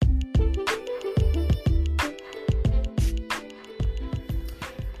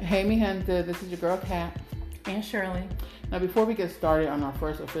Hey, mi gente, this is your girl, Kat. And Shirley. Now, before we get started on our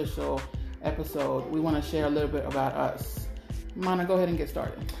first official episode, we want to share a little bit about us. Mana, go ahead and get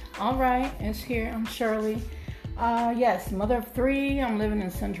started. All right, it's here. I'm Shirley. Yes, mother of three. I'm living in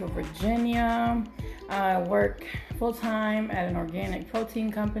Central Virginia. I work full-time at an organic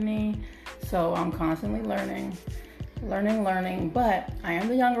protein company, so I'm constantly learning. But I am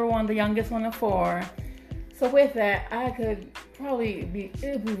the younger one, the youngest one of four. So with that, it would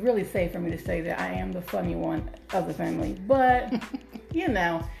be really safe for me to say that I am the funny one of the family. But, you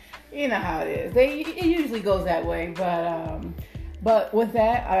know how it is. It usually goes that way. But with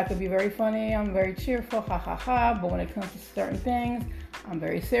that, I could be very funny. I'm very cheerful, ha ha ha. But when it comes to certain things, I'm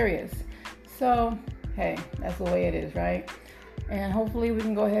very serious. So, hey, that's the way it is, right? And hopefully we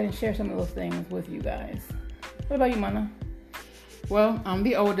can go ahead and share some of those things with you guys. What about you, Mana? Well, I'm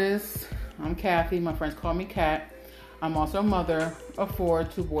the oldest. I'm Kathy. My friends call me Kat. I'm also a mother of four,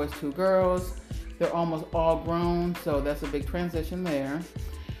 2 boys, 2 girls. They're almost all grown, so that's a big transition there.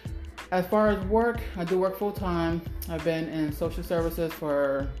 As far as work, I do work full time. I've been in social services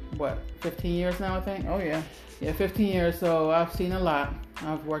for 15 years now, I think. Oh yeah. Yeah, 15 years. So I've seen a lot.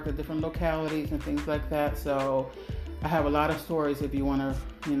 I've worked at different localities and things like that. So I have a lot of stories if you want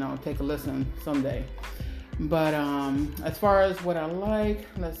to, take a listen someday. But as far as what I like,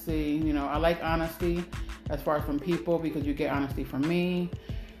 let's see, I like honesty as far as from people because you get honesty from me.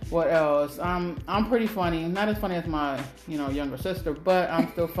 What else? I'm pretty funny. Not as funny as my, younger sister, but I'm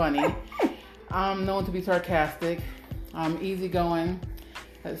still funny. I'm known to be sarcastic. I'm easygoing.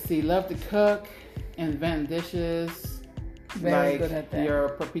 Let's see, love to cook, invent dishes. Very good at that. Your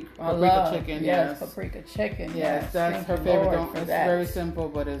paprika chicken. Yes, paprika chicken. Yes, that's her favorite. It's very simple,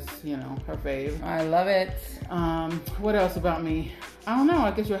 but it's, her fave. I love it. What else about me? I don't know.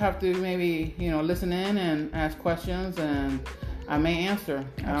 I guess you'll have to maybe, listen in and ask questions, and I may answer.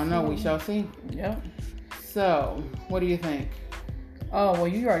 Absolutely. I don't know. We shall see. Yep. So, what do you think? Oh, well,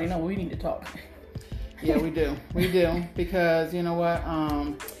 you already know we need to talk. Yeah, we do. We do. Because, you know what?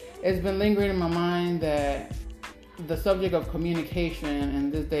 It's been lingering in my mind that the subject of communication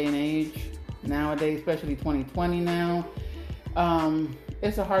in this day and age, nowadays, especially 2020 now,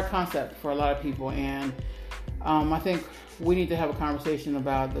 it's a hard concept for a lot of people. And I think we need to have a conversation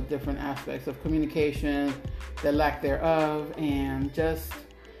about the different aspects of communication, the lack thereof, and just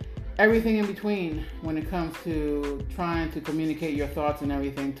everything in between when it comes to trying to communicate your thoughts and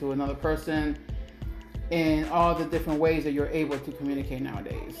everything to another person in all the different ways that you're able to communicate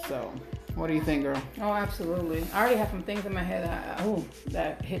nowadays. So, what do you think, girl? Oh, absolutely. I already have some things in my head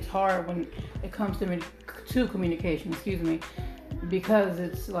that hits hard when it comes to communication, because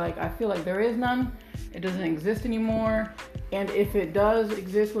it's like I feel like there is none. It doesn't exist anymore. And if it does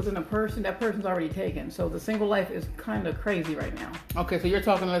exist within a person, that person's already taken. So the single life is kind of crazy right now. Okay, so you're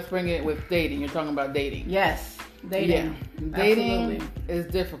talking, let's bring it with dating. You're talking about dating. Yes, dating. Yeah. Dating Absolutely. is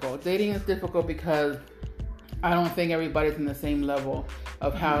difficult. Dating is difficult because I don't think everybody's in the same level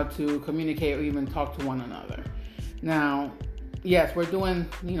of how to communicate or even talk to one another. Now, yes, we're doing,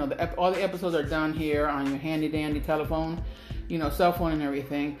 all the episodes are done here on your handy dandy telephone, cell phone and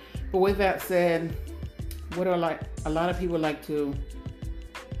everything. But with that said, what a lot of people like to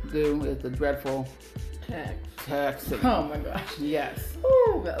do is the dreadful texting. Oh my gosh. Yes.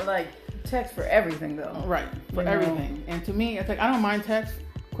 Ooh, like text for everything though. Right, for everything. And to me, it's like I don't mind text,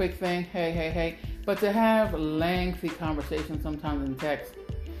 quick thing, hey. But to have lengthy conversations sometimes in text,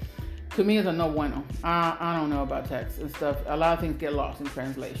 to me is a no bueno. I don't know about text and stuff. A lot of things get lost in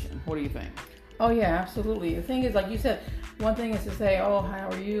translation. What do you think? Oh yeah, absolutely. The thing is, like you said, one thing is to say, oh, how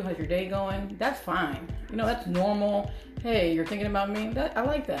are you? How's your day going? That's fine. That's normal. Hey, you're thinking about me? I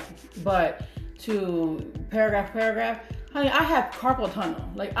like that. But to paragraph, honey, I have carpal tunnel.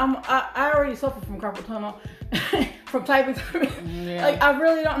 Like I already suffer from carpal tunnel from typing. Yeah. Like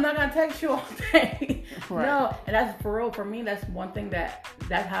I'm not gonna text you all day. Right. No, and that's for real. For me, that's one thing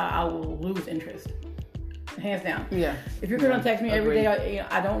that's how I will lose interest. Hands down. Yeah. If you're gonna text me every day,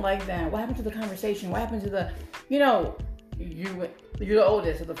 I don't like that. What happened to the conversation? What happened to the, you're the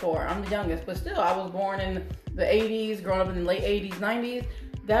oldest of the four. I'm the youngest, but still, I was born in the 80s, growing up in the late 80s, 90s.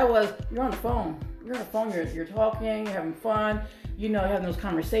 That was, you're on the phone. You're talking, you're having fun, you're having those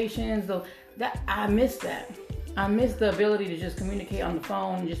conversations. I miss that. I miss the ability to just communicate on the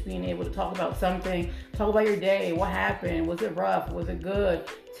phone, just being able to talk about something, talk about your day, what happened, was it rough, was it good?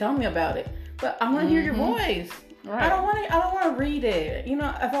 Tell me about it. But I want to hear your voice. Right. I don't want to read it. If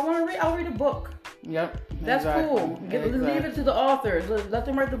I want to read, I'll read a book. Yep. That's cool. Leave it to the authors. Let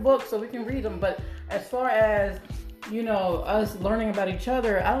them write the books so we can read them. But as far as, us learning about each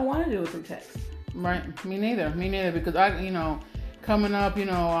other, I don't want to do it through text. Right. Me neither. Because coming up,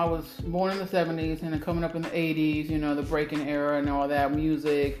 I was born in the 70s, and then coming up in the 80s, the breaking era and all that.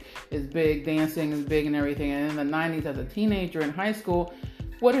 Music is big, dancing is big and everything. And in the 90s, as a teenager in high school,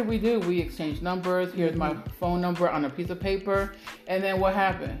 what did we do? We exchanged numbers. Here's my phone number on a piece of paper. And then what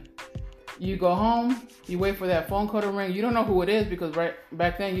happened? You go home, you wait for that phone call to ring. You don't know who it is because right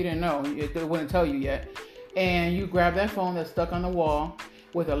back then you didn't know. It wouldn't tell you yet. And you grab that phone that's stuck on the wall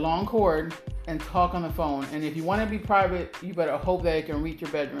with a long cord and talk on the phone. And if you want to be private, you better hope that it can reach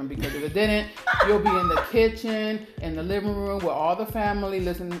your bedroom, because if it didn't, you'll be in the kitchen, in the living room with all the family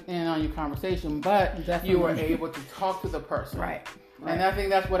listening in on your conversation. But you were able to talk to the person. Right. And I think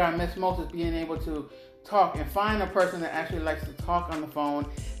that's what I miss most, is being able to talk and find a person that actually likes to talk on the phone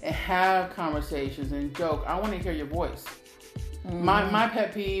and have conversations and joke. I want to hear your voice. My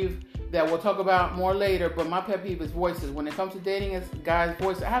pet peeve that we'll talk about more later, but my pet peeve is voices. When it comes to dating, it's guys'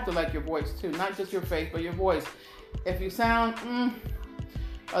 voice. I have to like your voice too, not just your face, but your voice. If you sound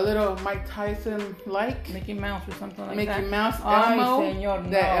a little Mike Tyson like Mickey Mouse or something like Mickey that. Mouse, Ay, Elmo,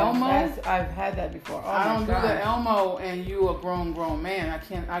 señor, that no. Elmo. I've had that before. Oh, I don't do gosh. the Elmo, and you a grown man. I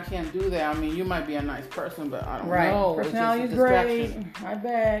can't do that. I mean, you might be a nice person, but I don't know. Personality is it's just a great. distraction. I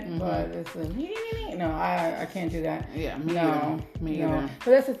bet, but it's a no. I can't do that. Yeah, me no. either.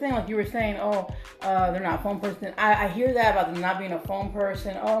 But that's the thing. Like you were saying, they're not a phone person. I hear that about them not being a phone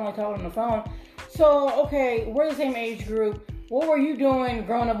person. Oh, I'm like talking on the phone. So okay, we're the same age group. What were you doing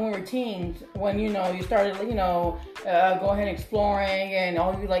growing up when we were teens? When you started, go ahead and exploring, and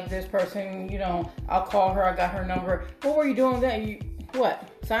you like this person, I'll call her. I got her number. What were you doing then? What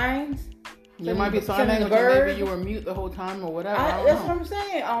signs? You might be sign language, or maybe you were mute the whole time, or whatever. That's what I'm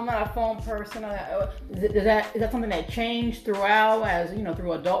saying. I'm not a phone person. Is that something that changed throughout, as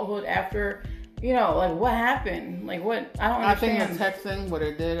through adulthood after? Like what happened? Like what? I don't understand. I think the texting, what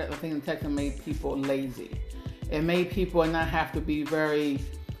it did, I think the texting made people lazy. It made people not have to be very,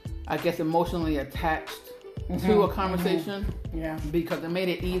 I guess, emotionally attached to a conversation. Yeah. Because it made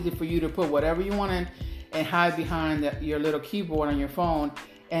it easy for you to put whatever you wanted and hide behind your little keyboard on your phone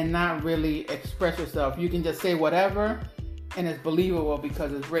and not really express yourself. You can just say whatever, and it's believable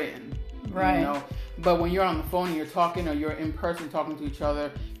because it's written. Right. But when you're on the phone and you're talking, or you're in person talking to each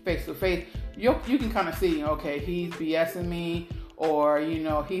other face to face, you can kind of see, okay, he's BSing me, or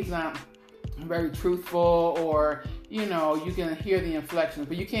he's not very truthful, or you can hear the inflection,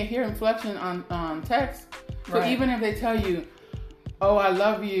 but you can't hear inflection on text. So right. Even if they tell you, oh, I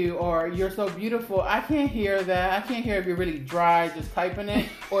love you, or you're so beautiful, I can't hear that. I can't hear if you're really dry just typing it,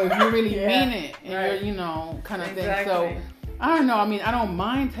 or if you really mean it, and right. you're kind of exactly. thing. So I don't know. I mean, I don't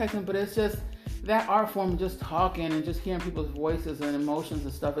mind texting, but it's just that art form, just talking and just hearing people's voices and emotions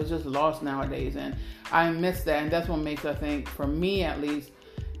and stuff, is just lost nowadays, and I miss that. And that's what makes, I think, for me at least,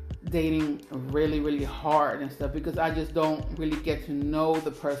 dating really, really hard and stuff, because I just don't really get to know the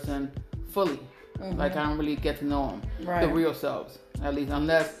person fully. Like, I don't really get to know them, the real selves, at least,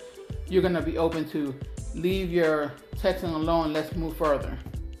 unless you're going to be open to leave your texting alone. Let's move further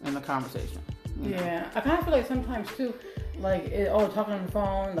in the conversation. Yeah, I kind of feel like sometimes too, like talking on the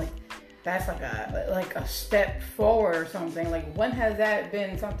phone, like that's like a step forward or something. Like, when has that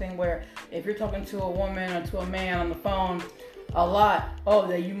been something where if you're talking to a woman or to a man on the phone a lot,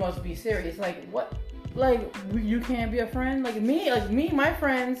 that you must be serious? Like, what? Like, you can't be a friend? Like me, my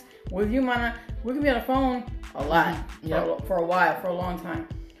friends with you, man, we can be on the phone a lot for a while, for a long time.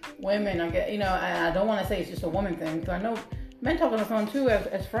 Women, I get, and I don't want to say it's just a woman thing, because I know men talk on the phone too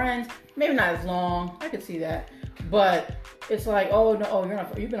as friends, maybe not as long. I could see that, but it's like,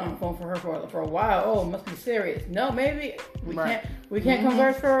 you've been on the phone for her for a while. Oh, it must be serious. No, maybe we can't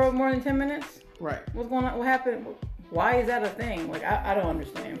converse for more than 10 minutes. Right. What's going on? What happened? Why is that a thing? Like, I don't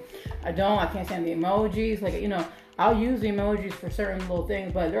understand. I can't stand the emojis. Like, I'll use the emojis for certain little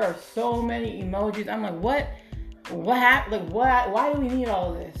things, but there are so many emojis. I'm like, what happened? Like, why do we need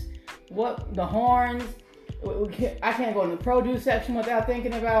all of this? What, the horns? I can't go in the produce section without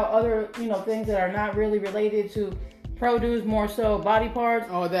thinking about other, things that are not really related to produce, more so body parts.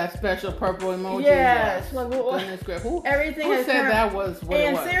 Oh, that special purple emoji. Yes. Like, everything who said that was what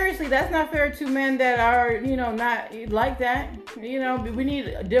it was? And seriously, that's not fair to men that are, not like that. We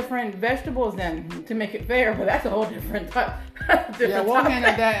need different vegetables then to make it fair, but that's a whole different topic. We'll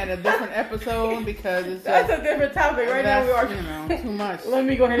handle that in a different episode, because it's that's a different topic. Right now we are too much. Let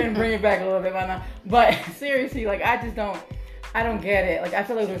me go ahead and bring it back a little bit by now. But seriously, like, I don't get it. Like, I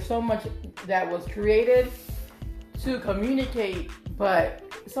feel like there's so much that was created to communicate, but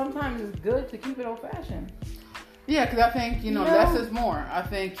sometimes it's good to keep it old-fashioned. Yeah, because I think, less is more. I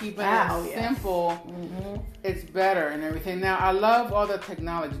think keeping it simple, it's better and everything. Now, I love all the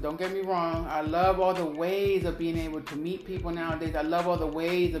technology. Don't get me wrong. I love all the ways of being able to meet people nowadays. I love all the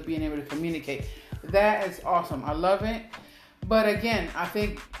ways of being able to communicate. That is awesome. I love it. But again, I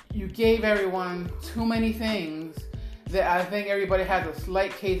think you gave everyone too many things that I think everybody has a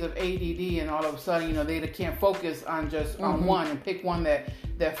slight case of ADD, and all of a sudden, they can't focus on just on one and pick one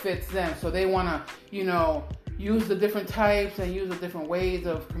that fits them. So they want to, use the different types and use the different ways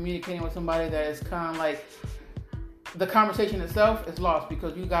of communicating with somebody that is kind of like the conversation itself is lost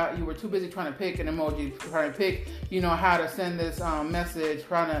because you were too busy trying to pick an emoji, trying to pick, how to send this message,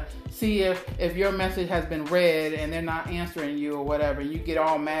 trying to see if your message has been read and they're not answering you or whatever. You get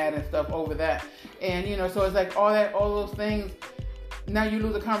all mad and stuff over that. And, so it's like all those things. Now you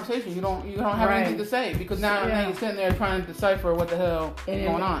lose the conversation. You don't have anything to say because now you're sitting there trying to decipher what the hell is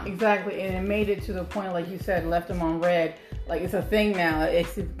going on. Exactly, and it made it to the point, like you said, left them on red. Like it's a thing now.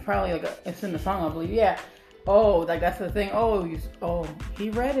 It's probably it's in the song, I believe. Yeah. Oh, like that's the thing. Oh,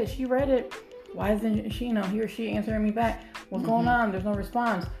 he read it. She read it. Why isn't she, he or she answering me back? What's going on? There's no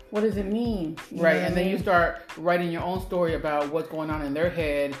response. What does it mean? Right, and then you start writing your own story about what's going on in their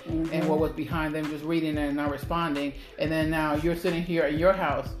head and what was behind them just reading it and not responding. And then now you're sitting here at your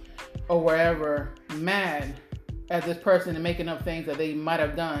house or wherever mad at this person and making up things that they might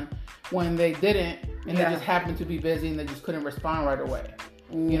have done when they didn't, and they just happened to be busy and they just couldn't respond right away.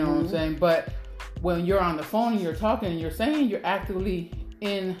 You know what I'm saying? But when you're on the phone and you're talking and you're saying, you're actively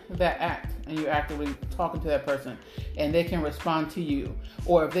in that act and you're actively talking to that person and they can respond to you.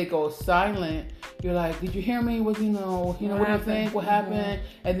 Or if they go silent, you're like, did you hear me? What do you think? What happened?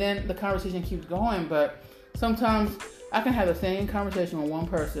 And then the conversation keeps going. But sometimes I can have the same conversation with one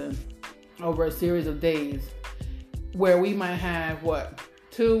person over a series of days where we might have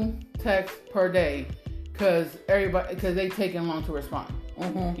 2 texts per day because they taking long to respond.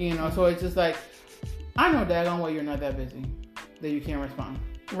 So it's just like, I know daggone well you're not that busy that you can't respond.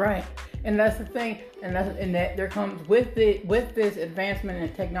 Right, and that's the thing, and that there comes with this advancement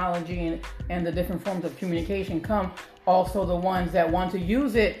in technology and the different forms of communication come also the ones that want to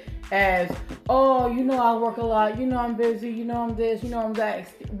use it as, I work a lot, I'm busy, I'm this, I'm that.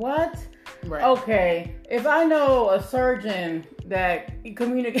 What? Right. Okay, if I know a surgeon that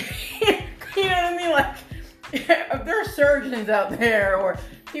communicates, you know what I mean, like. If there are surgeons out there or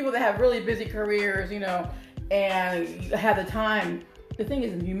people that have really busy careers, and have the time, the thing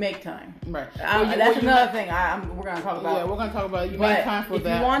is you make time. Right. That's another thing we're going to talk about. Yeah, we're going to talk about you make time for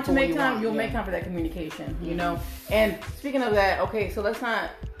that. If you want to make time, you'll make time for that communication, And speaking of that, okay, so let's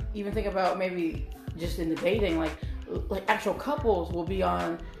not even think about maybe just in the dating, like actual couples will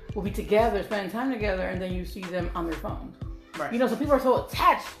be together, spending time together, and then you see them on their phones. Right. So people are so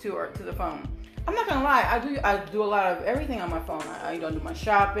attached to the phone. I'm not gonna lie, I do a lot of everything on my phone. I do my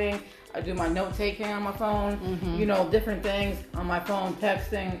shopping, I do my note taking on my phone, different things on my phone,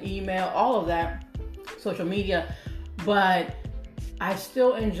 texting, email, all of that, social media. But I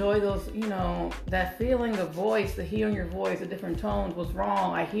still enjoy those, that feeling, the voice, the hearing your voice, the different tones, what's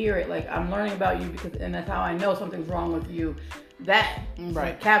wrong. I hear it, like I'm learning about you and that's how I know something's wrong with you. That,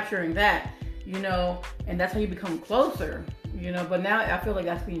 like capturing that, and that's how you become closer. But now I feel like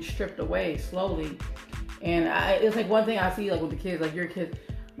that's being stripped away slowly. And it's like one thing I see, like with the kids, like your kids,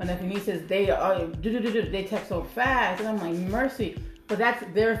 my nephew and nieces, they text so fast. And I'm like, mercy. But that's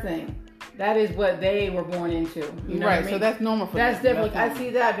their thing. That is what they were born into. Right, what I mean? So that's normal for them. That's different. That's I see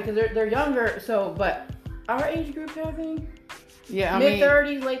that because they're younger. So, but our age group, Kathy? Yeah,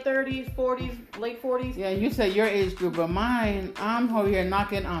 mid-30s, late 30s, 40s, late 40s. Yeah, you say your age group, but mine, I'm over here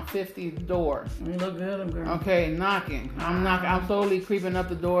knocking on 50's door. You look good, girl. Okay, knocking. I'm knocking. I'm slowly creeping up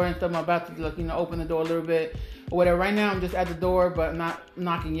the door and stuff. I'm about to, open the door a little bit or whatever. Right now, I'm just at the door, but not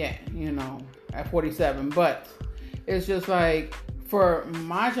knocking yet. At 47. But it's just like for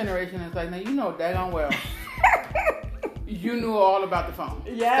my generation, it's like now daggone well. You knew all about the phone.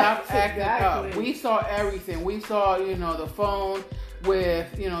 Yeah, Stop acting up. We saw everything. We saw, the phone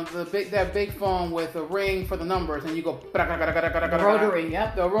with, that big phone with a ring for the numbers, and you go the rotary,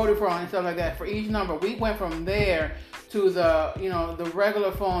 yep. The rotary phone and stuff like that for each number. We went from there to the, the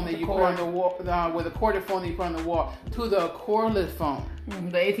regular phone that you put on the wall, with a corded phone that you put on the wall, to the cordless phone.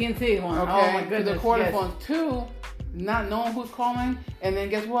 The AT&T one. Okay. Oh my goodness. To the cordless phone, to not knowing who's calling, and then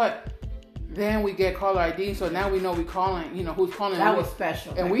guess what? Then we get caller ID, so now we know we calling, who's calling. That was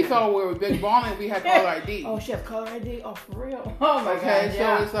special. And we thought we were big balling, we had caller ID. Oh, she has caller ID? Oh, for real? Oh, my God. Okay,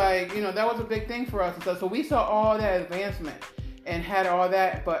 so it's like, that was a big thing for us and stuff. So we saw all that advancement and had all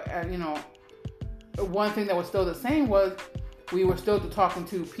that, but, one thing that was still the same was we were still talking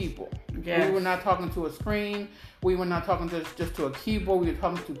to people. Yes. We were not talking to a screen. We were not talking just to a keyboard. We were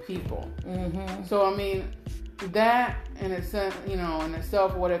talking to people. Mm-hmm. So I mean, that in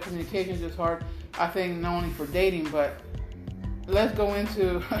itself, whatever, communication is just hard. I think not only for dating, but let's go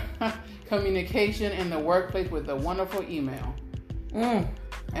into communication in the workplace with the wonderful email. And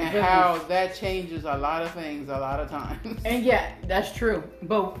how that changes a lot of things a lot of times. And yeah, that's true.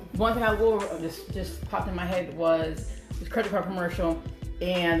 But one thing I will just popped in my head was this credit card commercial.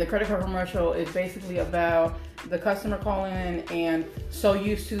 And the credit card commercial is basically about the customer calling in and so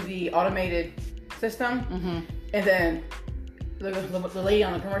used to the automated system. Mm-hmm. And then the lady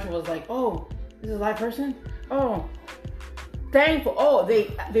on the commercial was like, "Oh, this is a live person? Oh, thankful. Oh,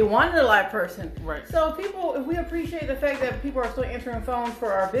 they wanted a live person." Right. So people, if we appreciate the fact that people are still answering phones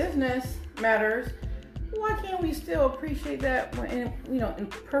for our business matters, why can't we still appreciate that in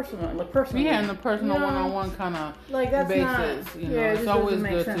personally? Yeah, in the personal one-on-one kind of basis. It's always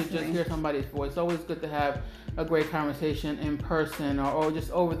good to just hear somebody's voice. It's always good to have a great conversation in person or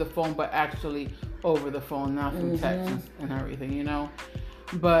just over the phone, but actually over the phone, not through text and everything,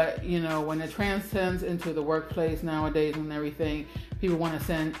 But, when it transcends into the workplace nowadays and everything, people want to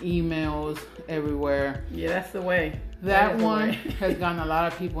send emails everywhere. Yeah, that's the way. That one has gotten a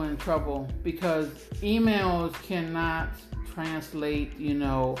lot of people in trouble because emails cannot translate,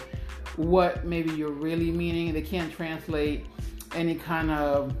 what maybe you're really meaning. They can't translate any kind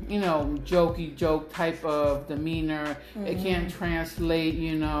of, jokey joke type of demeanor. Mm-hmm. It can't translate,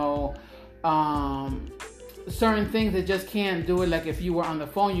 certain things that just can't do it. Like if you were on the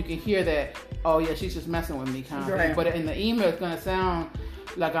phone, you can hear that, oh yeah, she's just messing with me kind of thing. But in the email, it's going to sound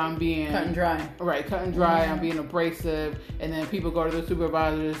like I'm being cut and dry. Right, cut and dry. I'm being abrasive. And then people go to the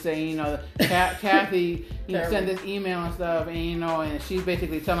supervisor and say, Kathy, send this email and stuff, and and she's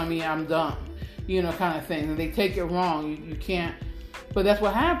basically telling me I'm dumb, kind of thing. And they take it wrong. You can't. But that's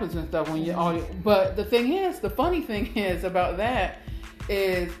what happens and stuff when But the funny thing is about that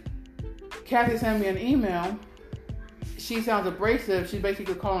is, Kathy sent me an email. She sounds abrasive. She's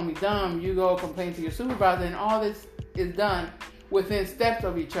basically calling me dumb. You go complain to your supervisor, and all this is done within steps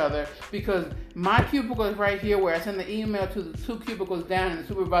of each other because my cubicle is right here where I send the email to the 2 cubicles down and the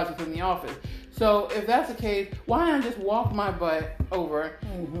supervisor's in the office. So if that's the case, why not just walk my butt over,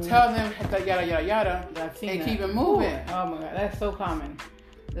 tell them yada, yada, yada, and keep it moving? Ooh. Oh my God, that's so common.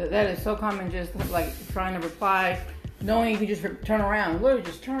 That is so common, just like trying to reply, knowing you can just turn around. Literally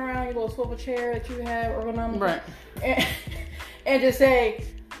just turn around your little swivel chair that you have ergonomic. Right. And just say,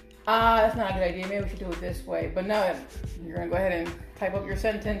 that's not a good idea. Maybe we should do it this way. But no, you're going to go ahead and type up your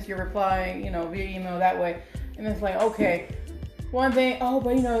sentence, your reply, via email that way. And it's like, okay, one thing,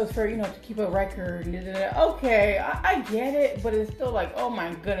 but it's for, to keep a record. Okay, I get it, but it's still like, oh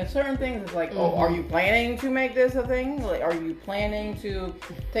my goodness. Certain things is like, are you planning to make this a thing? Like, are you planning to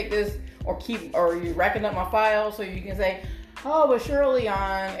take this or are you racking up my files so you can say, oh, but surely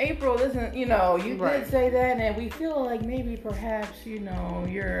on April, you did say that, and we feel like maybe perhaps,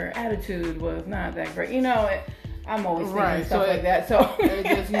 your attitude was not that great. I'm always thinking stuff like that. So it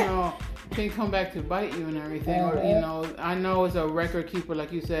just, can come back to bite you and everything. Or, I know it's a record keeper,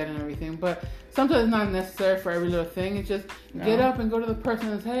 like you said, and everything, but sometimes it's not necessary for every little thing. It's just get up and go to the person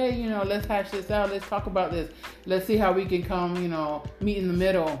and say, hey, let's hash this out. Let's talk about this. Let's see how we can come, meet in the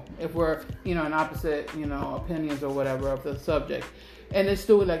middle if we're, in opposite, opinions or whatever of the subject. And let's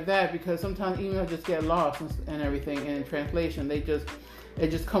do it like that because sometimes emails just get lost and everything in translation. It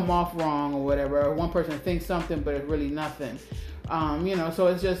just come off wrong or whatever. Or one person thinks something, but it's really nothing. So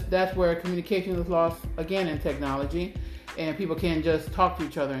it's just, that's where communication is lost again in technology, and people can't just talk to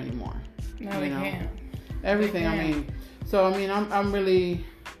each other anymore. No, they can't. Everything.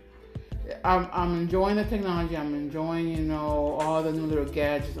 I'm enjoying the technology. I'm enjoying, all the new little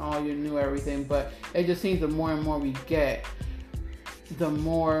gadgets, all your new everything. But it just seems the more and more we get, the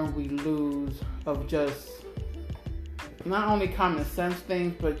more we lose of just not only common sense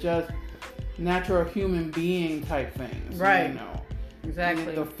things, but just natural human being type things. Right.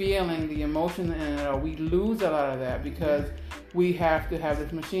 Exactly. The feeling, the emotion, and we lose a lot of that because we have to have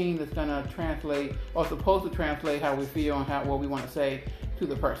this machine that's going to translate, or supposed to translate, how we feel and what we want to say to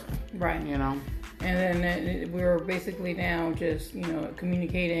the person. Right. And then we're basically now just,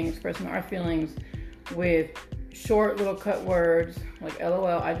 communicating, expressing our feelings with short little cut words like LOL.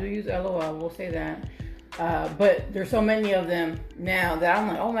 I do use LOL, we'll say that. But there's so many of them now that I'm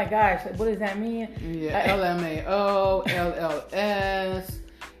like, oh my gosh, what does that mean? Yeah, LMAO, LLS,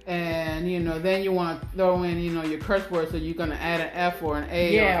 and then you want to throw in, your curse words, so you're gonna add an F or an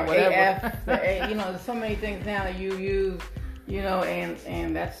A or whatever. AF, there's so many things now that you use,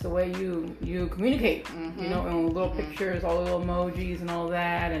 and that's the way you communicate, and little pictures, all the little emojis and all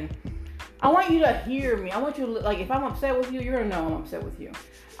that, and I want you to hear me. I want you to, like, if I'm upset with you, you're gonna know I'm upset with you.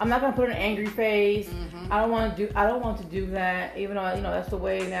 I'm not gonna put an angry face. Mm-hmm. I don't want to do that. Even though that's the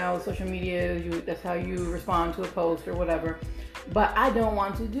way now with social media. That's how you respond to a post or whatever. But I don't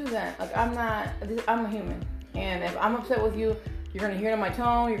want to do that. Like I'm a human, and if I'm upset with you, you're gonna hear it in my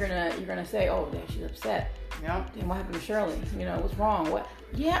tone. You're gonna say, "Oh, damn, she's upset." Yep. Then what happened to Shirley? What's wrong? What?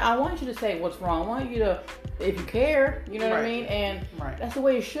 Yeah, I want you to say what's wrong. I want you to, if you care, you know what I mean. And that's the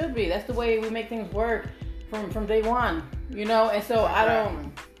way it should be. That's the way we make things work from day one. And so I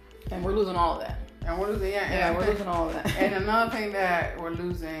don't. And we're losing all of that. And we're losing, we're losing all of that. And another thing that we're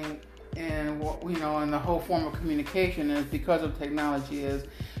losing in in the whole form of communication is because of technology is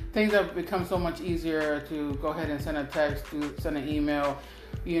things have become so much easier to go ahead and send a text, to send an email,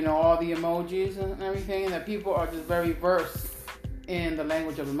 all the emojis and everything, that people are just very versed in the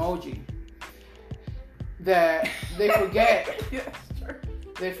language of emoji that they forget. Yes, sure.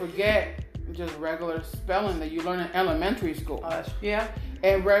 They forget just regular spelling that you learn in elementary school. Yeah.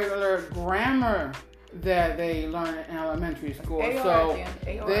 And regular grammar that they learn in elementary school. So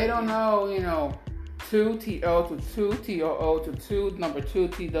they don't know, 2 T-O to 2 T-O-O to 2, number 2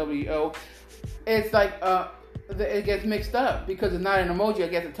 T-W-O. It's like it gets mixed up because it's not an emoji.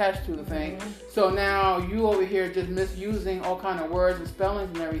 It gets attached to the thing. Mm-hmm. So now you over here just misusing all kind of words and spellings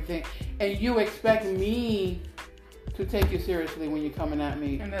and everything. And you expect me to take you seriously when you're coming at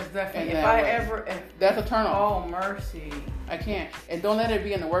me. And that's definitely, that's a turn off. Oh, mercy. I can't. And don't let it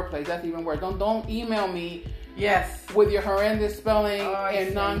be in the workplace. That's even worse. Don't email me. Yes. With your horrendous spelling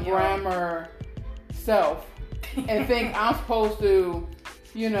and non-grammar self and think I'm supposed to,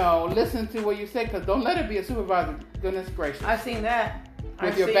 listen to what you say, because don't let it be a supervisor. Goodness gracious. I've seen that.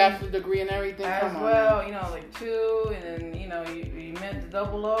 With your bachelor's degree and everything. As well, like 2, and then, you meant the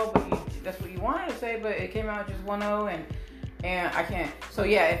double O, but that's what you wanted to say, but it came out just 1 O, and I can't. So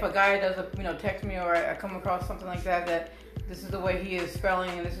yeah, if a guy does text me, or I come across something like that this is the way he is spelling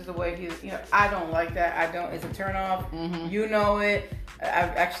and this is the way he is, I don't like that. It's a turn off. Mm-hmm. You know it.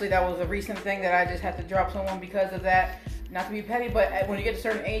 Actually, that was a recent thing that I just had to drop someone because of that. Not to be petty, but when you get to a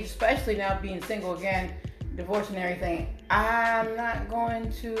certain age, especially now being single again, divorce and everything, I'm not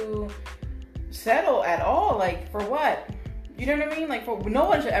going to settle at all. Like, for what? You know what I mean? Like, no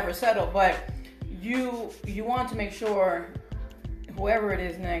one should ever settle, but you want to make sure whoever it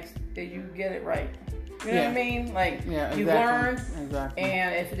is next that you get it right. You know what I mean? Like, you learned,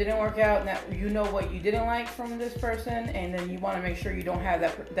 and if it didn't work out, now you know what you didn't like from this person, and then you want to make sure you don't have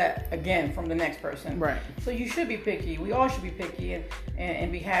that again from the next person. Right. So you should be picky. We all should be picky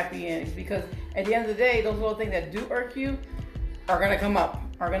and be happy, and because at the end of the day, those little things that do irk you are gonna come up,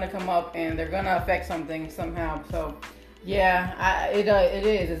 and they're gonna affect something somehow. So yeah, it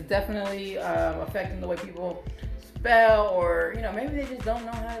is. It's definitely affecting the way people spell, or maybe they just don't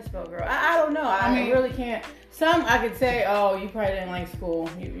know how to spell, girl. I don't know. I mean, really can't. Some I could say, oh, you probably didn't like school.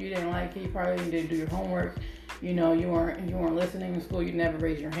 You didn't like it. You probably didn't do your homework. You weren't listening in school. You never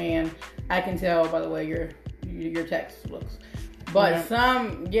raised your hand. I can tell by the way your text looks. But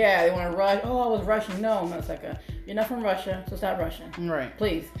some, they want to rush. Oh, I was rushing. No, Melissa, you're not from Russia, so stop rushing. Right.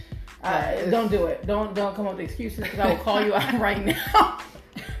 Please, don't do it. Don't come up with excuses, because I will call you out right now.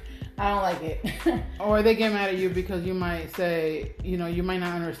 I don't like it. Or they get mad at you because you might say, you might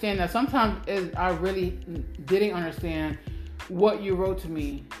not understand that. Sometimes I really didn't understand what you wrote to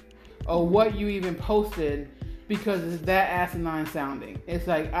me or what you even posted, because it's that asinine sounding. It's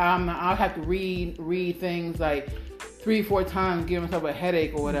like I'll have to read things like 3-4 times, give myself a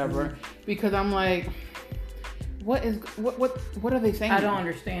headache or whatever, because I'm like, what are they saying? I don't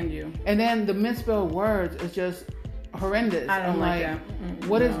understand you. And then the misspelled words is just horrendous. I don't like that.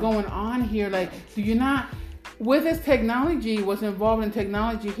 What is going on here? Like, do you not, with this technology, what's involved in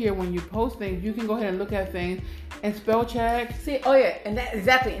technology here, when you post things, you can go ahead and look at things and spell check. See, and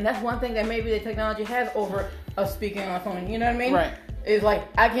that's one thing that maybe the technology has over us speaking on the phone. You know what I mean? Right. It's like,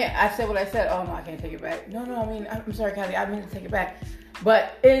 I said what I said. Oh no, I can't take it back. No, I mean, I'm sorry, Kathy, I meant to take it back.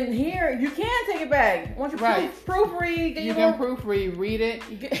 But in here, you can take it back. Once you proofread, you can proofread, read it,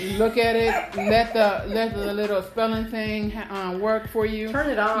 look at it, let the little spelling thing work for you.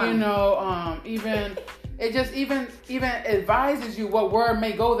 Turn it on. Even advises you what word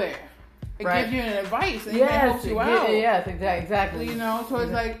may go there. It gives you an advice and it helps you out. Yes, exactly. So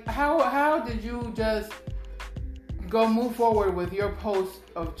it's like, how did you just move forward with your post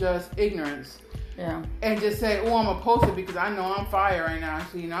of just ignorance? Yeah. And just say, oh, I'm going to post it because I know I'm fire right now.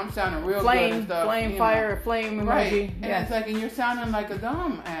 So, I'm sounding real good and stuff. Flame emoji. Right. And it's like, and you're sounding like a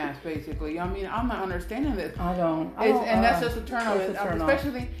dumb ass, basically. I mean, I'm not understanding this. I don't. And that's just a turn off.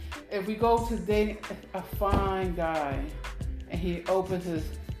 Especially if we go to dating a fine guy and he opens his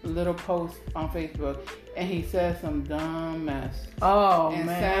little post on Facebook, and he says some dumb mess. Oh, and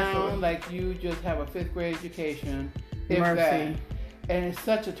man. sound like you just have a 5th grade education. If Mercy. that. And it's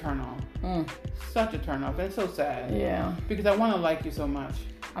such a turn off. Such a turn off. It's so sad. Yeah. Because I want to like you so much.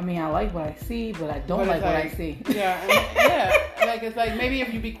 I mean, I like what I see, but I don't like what I see. Yeah. Like, it's like, maybe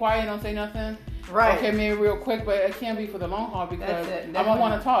if you be quiet and don't say nothing. Right. Okay, maybe real quick, but it can't be for the long haul because I don't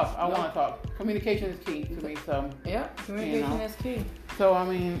want to talk. I want to talk. Communication is key to me. So. Yeah. Communication is key. So, I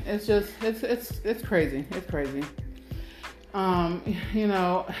mean, it's just, it's crazy. It's crazy. You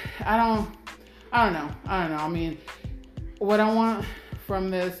know, I don't know. I mean, what I want from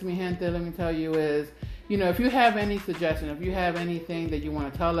this, mi gente, let me tell you is, you know, if you have any suggestion, if you have anything that you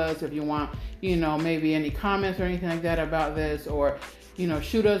want to tell us, if you want, you know, maybe any comments or anything like that about this, or, you know,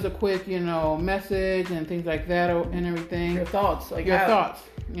 shoot us a quick, you know, message and things like that and everything. Your thoughts. Your thoughts,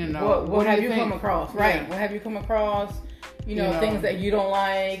 you know. What have you come across? Right. Yeah. What have you come across? You know, things that you don't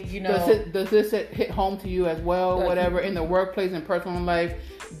like, you know. Does this hit home to you as well? Whatever, in the workplace and personal life,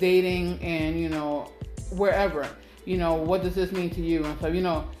 dating, and, you know, wherever. You know, what does this mean to you? And so, you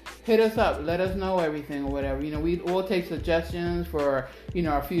know, hit us up. Let us know everything or whatever. You know, we'll take suggestions for, you know,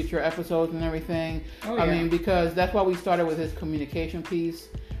 our future episodes and everything. Oh, yeah. I mean, because that's why we started with this communication piece.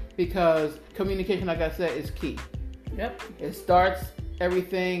 Because communication, like I said, is key. Yep. It starts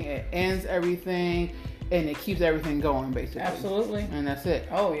everything. It ends everything. And it keeps everything going, basically. Absolutely. And that's it.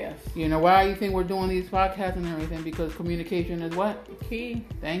 Oh, yes. You know, why do you think we're doing these podcasts and everything? Because communication is what? Key.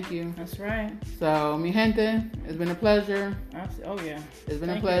 Thank you. That's right. So, mi gente, it's been a pleasure. Oh, yeah. It's been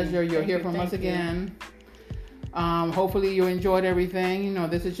a pleasure. You'll hear from us again. Hopefully you enjoyed everything. You know,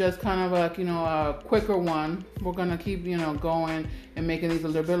 this is just kind of a, you know, a quicker one. We're going to keep, you know, going and making these a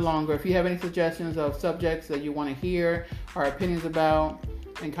little bit longer. If you have any suggestions of subjects that you want to hear, our opinions about,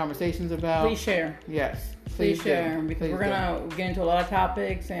 and conversations about, please share. Yes, please share, because we're gonna get into a lot of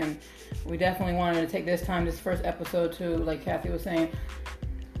topics, and we definitely wanted to take this first episode to, like Kathy was saying,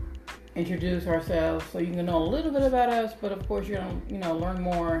 introduce ourselves so you can know a little bit about us, but of course you're gonna, you know, learn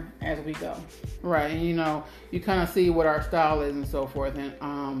more as we go. Right, and you know, you kind of see what our style is and so forth,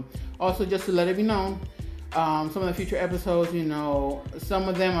 and also just to let it be known, some of the future episodes, you know, some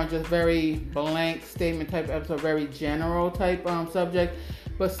of them are just very blank statement type episode, very general type subject.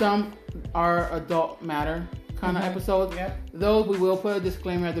 But some are adult matter kind of episodes. Yep. Those we will put a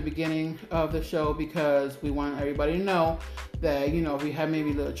disclaimer at the beginning of the show because we want everybody to know that, you know, if you have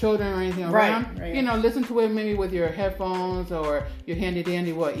maybe little children or anything around, right. You know, listen to it maybe with your headphones or your handy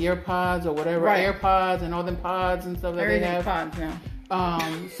dandy ear pods or whatever, AirPods and all them pods and stuff that they have. Pods now.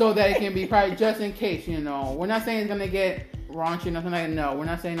 So that it can be probably just in case, you know. We're not saying it's gonna get raunchy, nothing like that. No, we're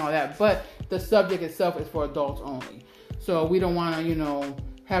not saying all that. But the subject itself is for adults only. So we don't want to, you know,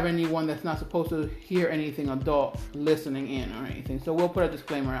 have anyone that's not supposed to hear anything adult listening in or anything. So we'll put a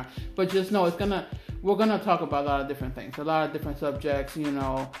disclaimer out. But just know we're gonna talk about a lot of different things, a lot of different subjects, you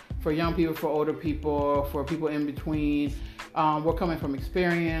know, for young people, for older people, for people in between. We're coming from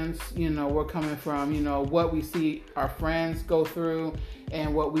experience, you know, we're coming from, you know, what we see our friends go through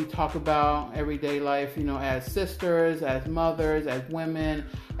and what we talk about everyday life, you know, as sisters, as mothers, as women,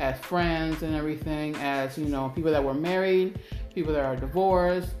 as friends and everything, as, you know, people that were married, people that are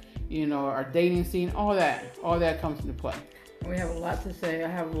divorced, you know, our dating scene, all that comes into play. We have a lot to say. I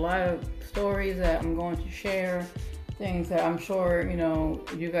have a lot of stories that I'm going to share, things that I'm sure, you know,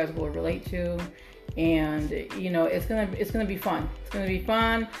 you guys will relate to. And, you know, it's gonna be fun. It's gonna be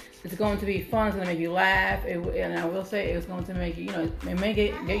fun. It's going to be fun. It's gonna make you laugh. And I will say it's going to make you, you know, it may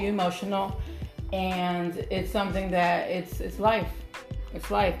get you emotional. And it's something that it's life.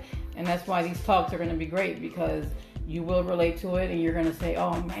 It's life. And that's why these talks are gonna be great, because you will relate to it, and you're gonna say,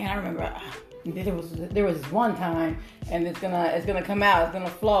 "Oh man, I remember there was this one time," and it's gonna come out. It's gonna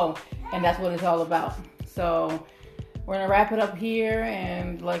flow, and that's what it's all about. So we're going to wrap it up here,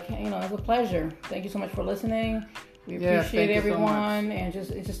 and, like, you know, it's a pleasure. Thank you so much for listening. We appreciate everyone, so and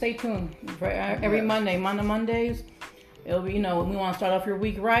just stay tuned for every Mondays. It'll be, you know, we want to start off your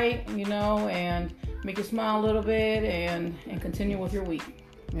week right, you know, and make you smile a little bit and continue with your week.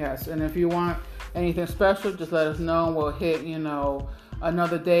 Yes, and if you want anything special, just let us know. We'll hit, you know,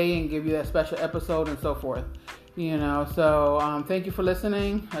 another day and give you that special episode and so forth. You know, so thank you for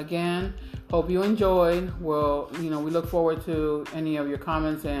listening again. Hope you enjoyed. Well, you know, we look forward to any of your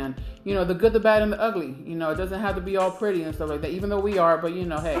comments and the good, the bad, and the ugly. It doesn't have to be all pretty and stuff like that, even though we are, but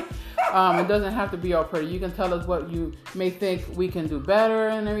hey, it doesn't have to be all pretty. You can tell us what you may think we can do better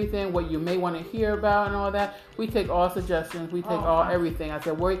and everything, what you may want to hear about and all that. We take all suggestions. We take everything. I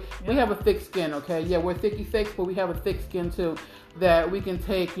said, we have a thick skin, okay? Yeah, we're thicky thick, but we have a thick skin too that we can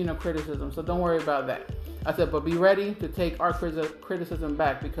take, criticism. So don't worry about that. I said, but be ready to take our criticism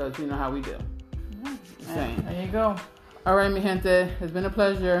back because you know how we do. There you go. All right, mi gente. It's been a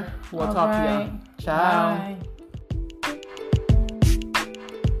pleasure. We'll talk to you. Ciao. Bye.